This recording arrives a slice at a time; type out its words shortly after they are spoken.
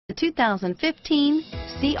The 2015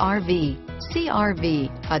 CR-V.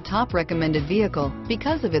 CR-V, a top recommended vehicle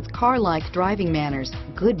because of its car-like driving manners,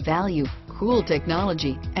 good value, cool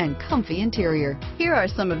technology, and comfy interior. Here are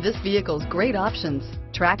some of this vehicle's great options: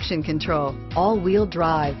 traction control, all-wheel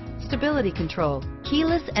drive, stability control,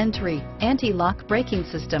 keyless entry, anti-lock braking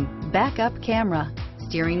system, backup camera,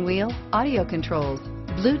 steering wheel audio controls,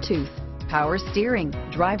 Bluetooth, power steering,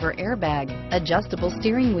 driver airbag, adjustable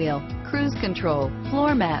steering wheel, cruise control,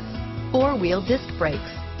 floor mats, four-wheel disc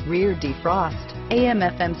brakes, rear defrost,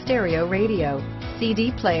 AM/FM stereo radio,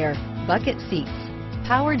 CD player, bucket seats,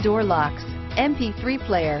 power door locks, MP3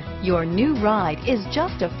 player. Your new ride is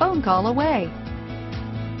just a phone call away.